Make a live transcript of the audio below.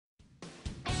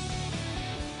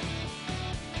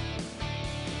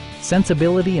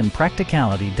sensibility and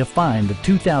practicality define the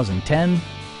 2010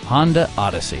 Honda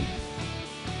Odyssey.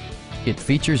 It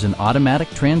features an automatic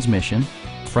transmission,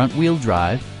 front-wheel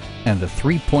drive, and a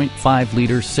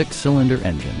 3.5-liter six-cylinder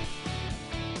engine.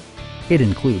 It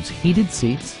includes heated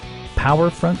seats, power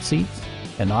front seats,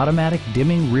 an automatic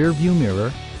dimming rear-view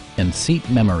mirror, and seat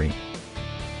memory.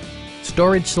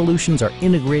 Storage solutions are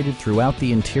integrated throughout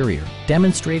the interior,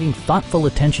 demonstrating thoughtful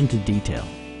attention to detail.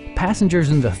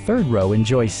 Passengers in the third row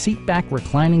enjoy seat-back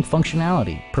reclining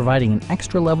functionality, providing an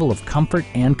extra level of comfort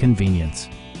and convenience.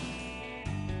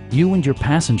 You and your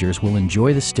passengers will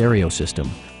enjoy the stereo system,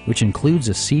 which includes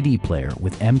a CD player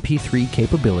with MP3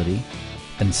 capability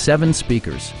and 7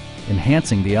 speakers,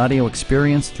 enhancing the audio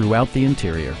experience throughout the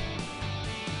interior.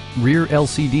 Rear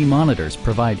LCD monitors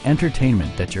provide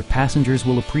entertainment that your passengers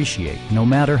will appreciate no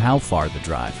matter how far the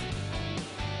drive.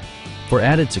 For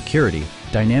added security,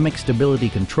 dynamic stability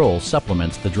control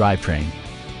supplements the drivetrain.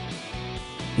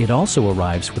 It also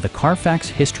arrives with a Carfax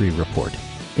history report,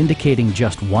 indicating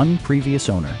just one previous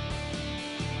owner.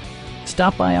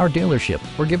 Stop by our dealership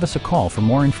or give us a call for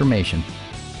more information.